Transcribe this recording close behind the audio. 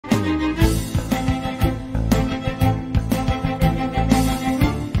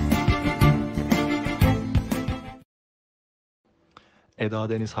Eda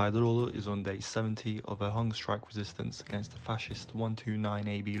Deniz Haydaroğlu is on day 70 of a hunger strike resistance against the fascist 129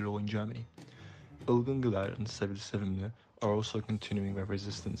 AB law in Germany. Ilgın Güler and Sevil Sevimli are also continuing their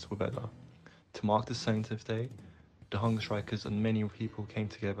resistance with Eda. To mark the 70th day, the hunger strikers and many people came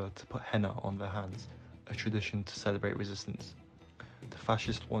together to put henna on their hands, a tradition to celebrate resistance. The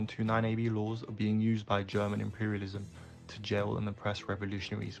fascist 129 AB laws are being used by German imperialism to jail and oppress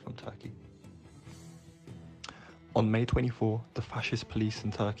revolutionaries from Turkey. On May 24, the fascist police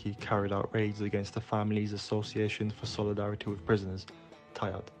in Turkey carried out raids against the Families Association for Solidarity with Prisoners,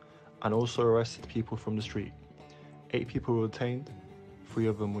 TAYAD, and also arrested people from the street. 8 people were detained, 3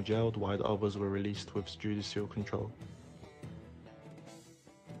 of them were jailed while the others were released with judicial control.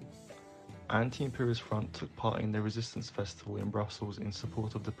 Anti-imperialist Front took part in the Resistance Festival in Brussels in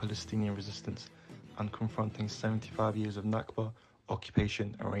support of the Palestinian resistance and confronting 75 years of Nakba,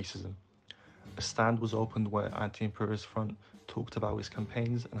 occupation and racism. A stand was opened where Anti-Imperialist Front talked about its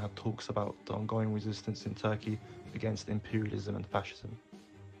campaigns and had talks about the ongoing resistance in Turkey against imperialism and fascism.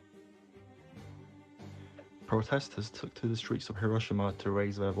 Protesters took to the streets of Hiroshima to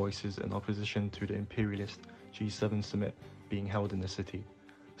raise their voices in opposition to the imperialist G7 summit being held in the city.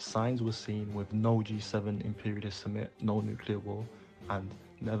 Signs were seen with "No G7 imperialist summit, no nuclear war" and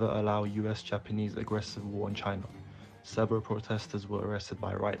 "Never allow US-Japanese aggressive war on China." Several protesters were arrested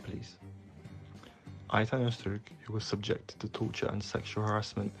by riot police. Ayten Öztürk, who was subjected to torture and sexual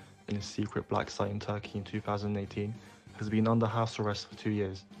harassment in a secret black site in Turkey in 2018, has been under house arrest for 2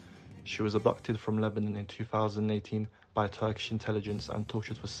 years. She was abducted from Lebanon in 2018 by Turkish intelligence and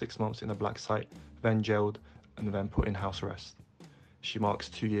tortured for 6 months in a black site, then jailed, and then put in house arrest. She marks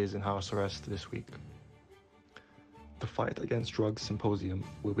 2 years in house arrest this week. The Fight Against Drugs Symposium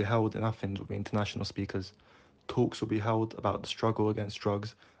will be held in Athens with international speakers. Talks will be held about the struggle against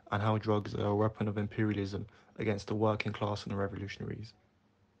drugs and how drugs are a weapon of imperialism against the working class and the revolutionaries.